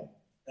gavel.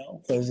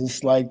 Because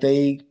it's like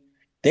they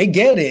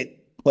get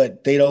it,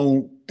 but they're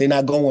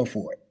not going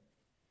for it.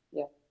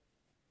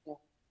 Yeah.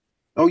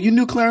 Oh, you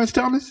knew Clarence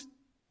Thomas?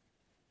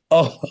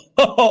 Oh.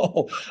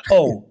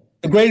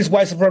 The greatest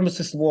white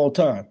supremacist of all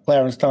time,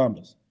 Clarence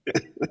Thomas.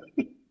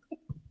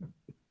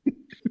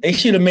 They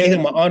should have made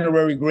him an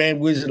honorary Grand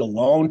Wizard a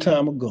long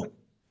time ago.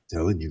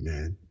 Telling you,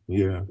 man.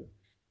 Yeah.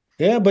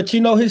 Yeah, but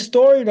his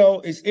story though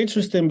is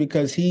interesting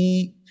because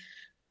he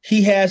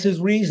has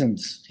his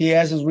reasons. He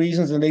has his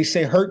reasons, and they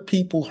say hurt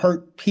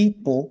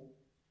people,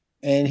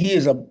 and he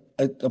is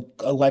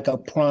like a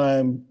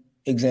prime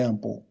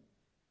example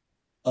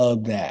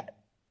of that.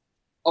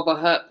 Of a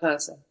hurt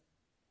person.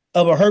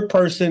 Of a hurt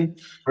person.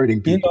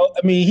 Hurting people.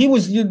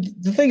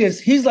 The thing is,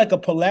 he's like a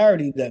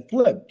polarity that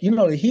flipped.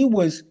 He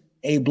was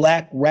a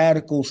black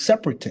radical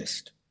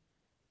separatist.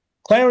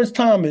 Clarence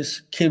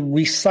Thomas can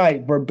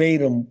recite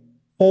verbatim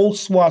whole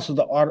swaths of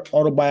the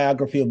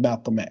autobiography of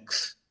Malcolm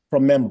X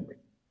from memory.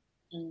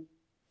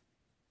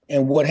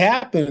 And what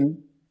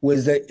happened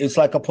was that it's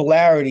like a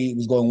polarity. It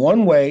was going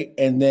one way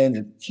and then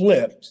it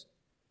flipped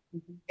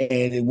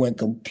and it went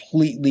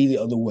completely the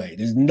other way.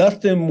 There's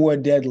nothing more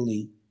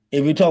deadly.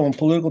 If you're talking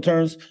political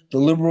terms, the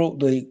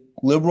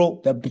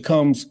liberal that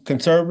becomes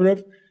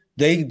conservative,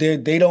 they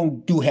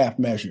don't do half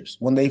measures.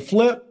 When they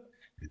flip,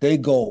 they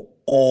go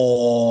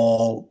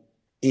all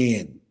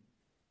in.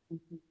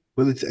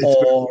 Well, it's very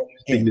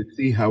interesting to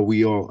see how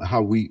we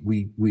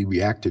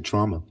react to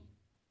trauma.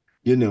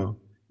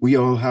 We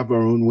all have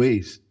our own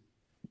ways,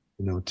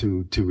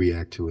 to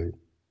react to it.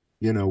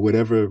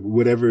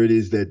 Whatever it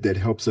is that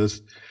helps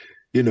us,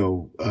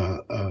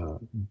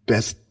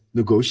 best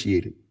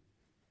negotiate it.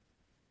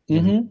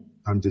 And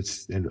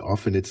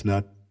often it's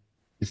not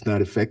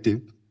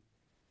effective,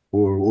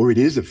 or it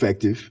is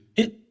effective.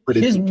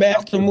 His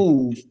master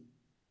moves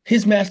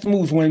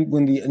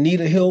when the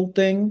Anita Hill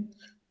thing.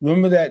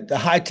 Remember that the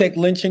high-tech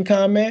lynching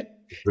comment?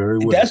 Very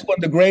well. That's one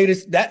of the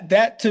greatest.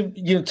 That to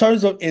in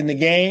terms of in the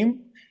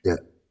game. Yeah.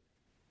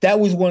 That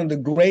was one of the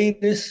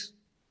greatest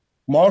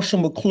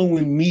Marshall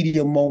McLuhan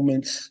media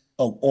moments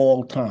of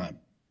all time.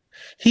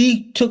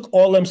 He took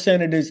all them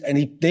senators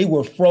and they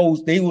were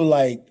froze. They were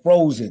like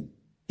frozen.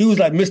 He was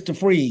like Mr.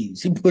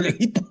 Freeze. When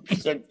he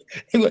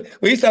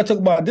started talking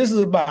about this is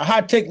about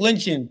high-tech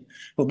lynching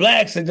for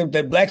blacks and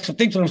that blacks should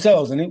think for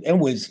themselves, and it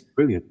was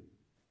brilliant.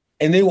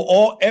 And they were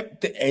all.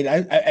 And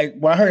I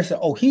when I heard it, I said,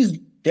 "Oh,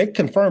 they're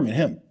confirming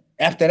him."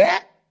 After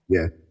that,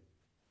 yeah,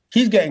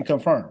 he's getting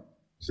confirmed.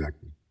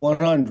 Exactly.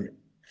 100,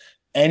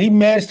 and he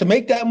managed to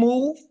make that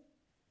move,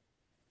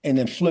 and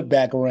then flip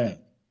back around.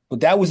 But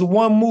that was the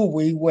one move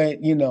where he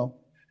went,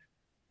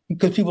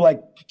 because people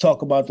like to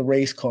talk about the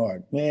race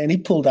card. Man, he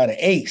pulled out an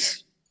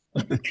ace.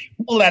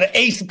 Pulled out an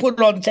ace and put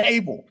it on the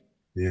table.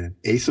 Yeah,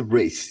 ace of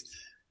race.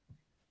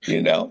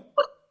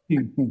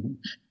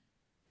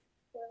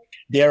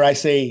 Dare I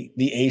say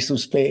the ace of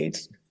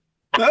spades?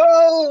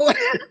 Oh!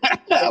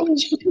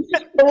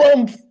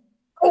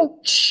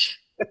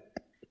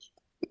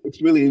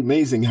 It's really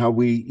amazing how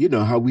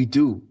we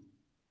do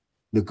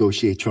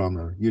negotiate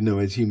trauma,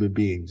 as human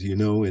beings,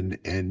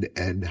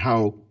 and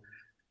how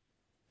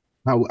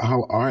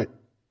art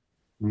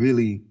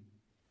really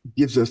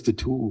gives us the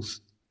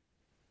tools,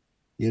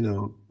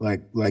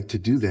 like to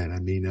do that. I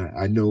mean,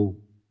 I know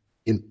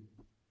in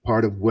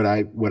part of what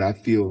I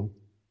feel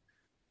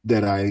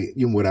that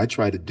what I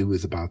try to do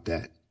is about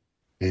that.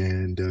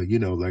 And,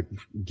 like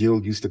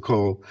Gil used to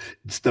call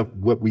stuff,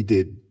 what we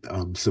did,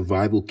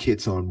 survival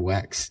kits on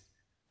wax.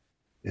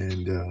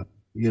 And,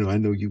 I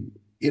know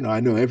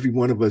I know every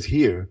one of us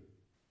here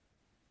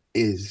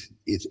is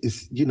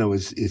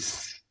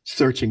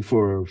searching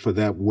for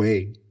that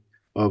way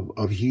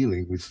of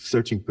healing. We're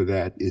searching for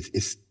that.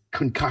 It's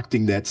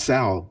concocting that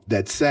salve,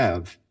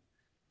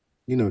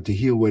 to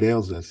heal what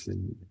ails us.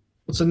 And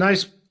it's a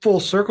nice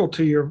full circle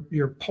to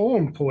your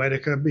poem,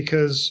 Poetikah,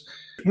 because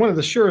one of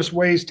the surest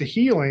ways to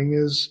healing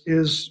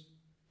is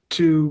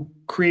to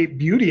create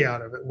beauty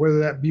out of it, whether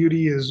that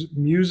beauty is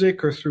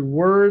music or through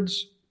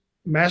words.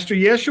 Master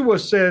Yeshua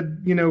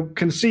said,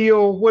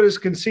 conceal what is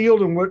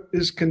concealed, and what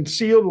is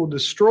concealed will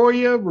destroy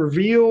you.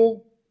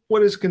 Reveal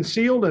what is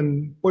concealed,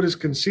 and what is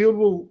concealed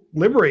will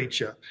liberate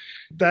you.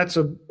 That's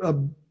a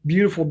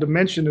beautiful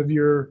dimension of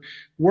your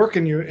work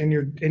and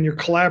your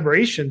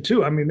collaboration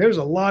too. I mean, there's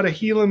a lot of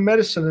healing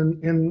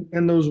medicine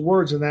in those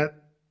words and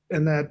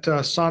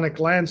that sonic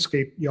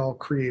landscape y'all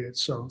created.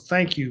 So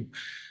thank you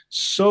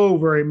so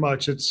very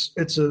much.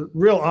 It's a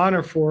real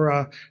honor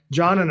for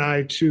John and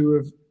I to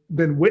have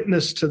been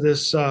witness to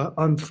this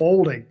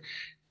unfolding.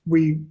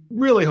 We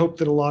really hope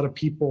that a lot of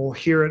people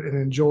hear it and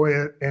enjoy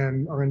it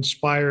and are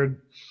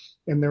inspired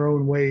in their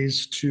own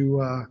ways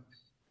to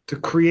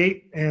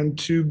create and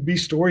to be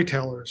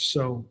storytellers.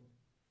 So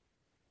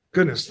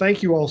goodness,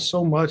 thank you all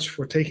so much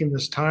for taking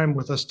this time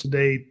with us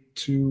today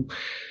to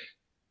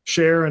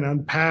share and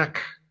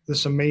unpack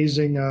this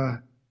amazing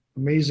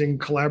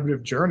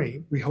collaborative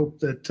journey. We hope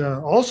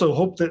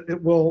that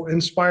it will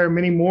inspire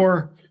many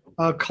more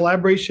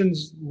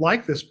collaborations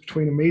like this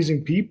between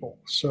amazing people.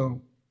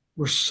 So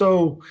we're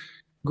so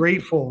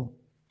grateful,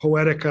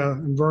 Poetikah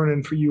and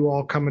Vernon, for you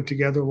all coming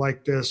together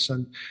like this.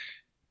 And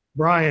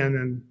Brian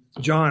and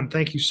John,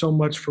 thank you so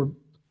much for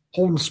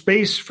holding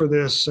space for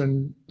this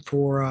and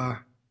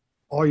for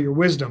all your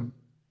wisdom.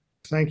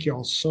 Thank you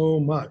all so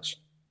much.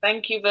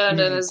 Thank you,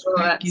 Vernon, as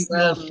well.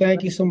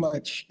 Thank you so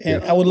much.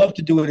 And I would love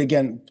to do it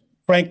again.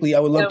 Frankly, I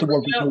would love to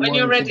work with you when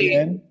you're ready.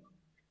 Again.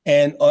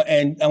 And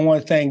I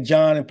want to thank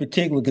John in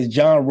particular, because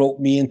John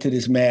roped me into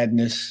this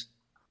madness.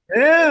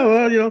 Yeah,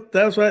 well,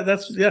 that's right.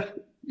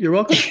 You're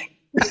welcome.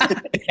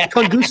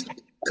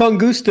 Con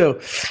gusto.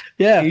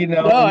 Yeah.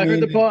 I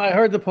heard the poem. I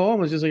heard the poem.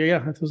 It was just like,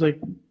 it was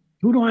like,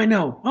 who do I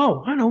know?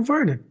 Oh, I know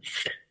Vernon.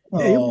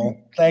 Oh,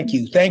 thank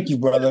you. Thank you,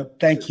 brother.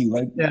 Thank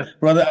you.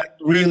 Brother, I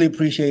really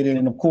appreciate it.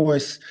 And of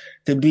course,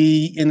 to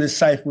be in the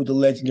cipher with the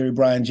legendary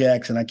Brian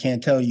Jackson, I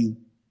can't tell you.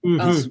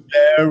 Mm-hmm. It's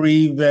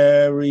very,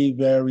 very,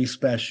 very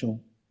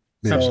special.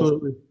 So,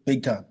 absolutely.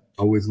 Big time.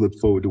 Always look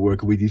forward to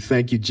working with you.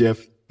 Thank you,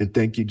 Jeff. And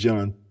thank you,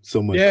 John,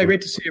 so much. Yeah,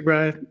 great to see you,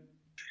 Brian.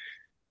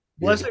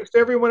 Blessings to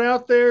everyone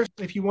out there.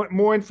 If you want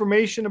more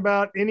information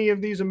about any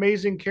of these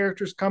amazing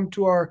characters, come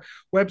to our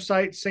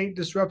website,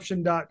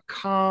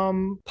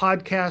 saintdisruption.com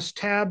podcast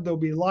tab. There'll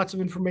be lots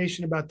of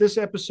information about this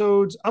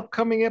episode's,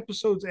 upcoming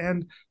episodes,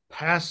 and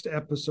past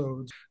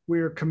episodes.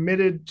 We are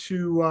committed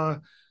to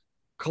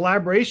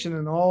collaboration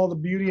and all the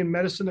beauty and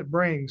medicine it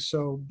brings.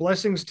 So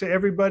blessings to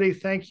everybody.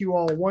 Thank you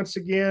all once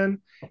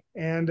again.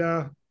 And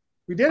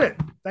we did it.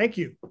 Thank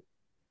you.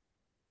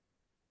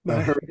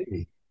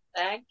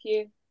 Thank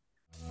you.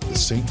 The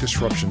Saint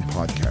Disruption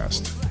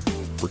Podcast,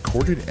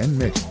 recorded and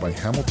mixed by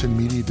Hamilton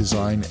Media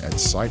Design at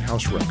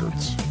Sidehouse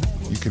Records.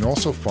 You can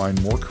also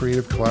find more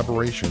creative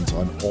collaborations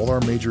on all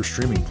our major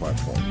streaming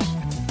platforms.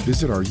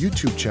 Visit our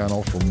YouTube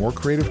channel for more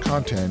creative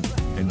content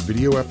and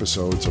video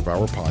episodes of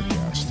our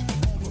podcast.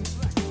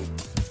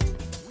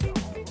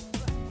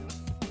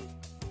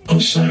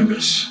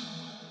 Osiris.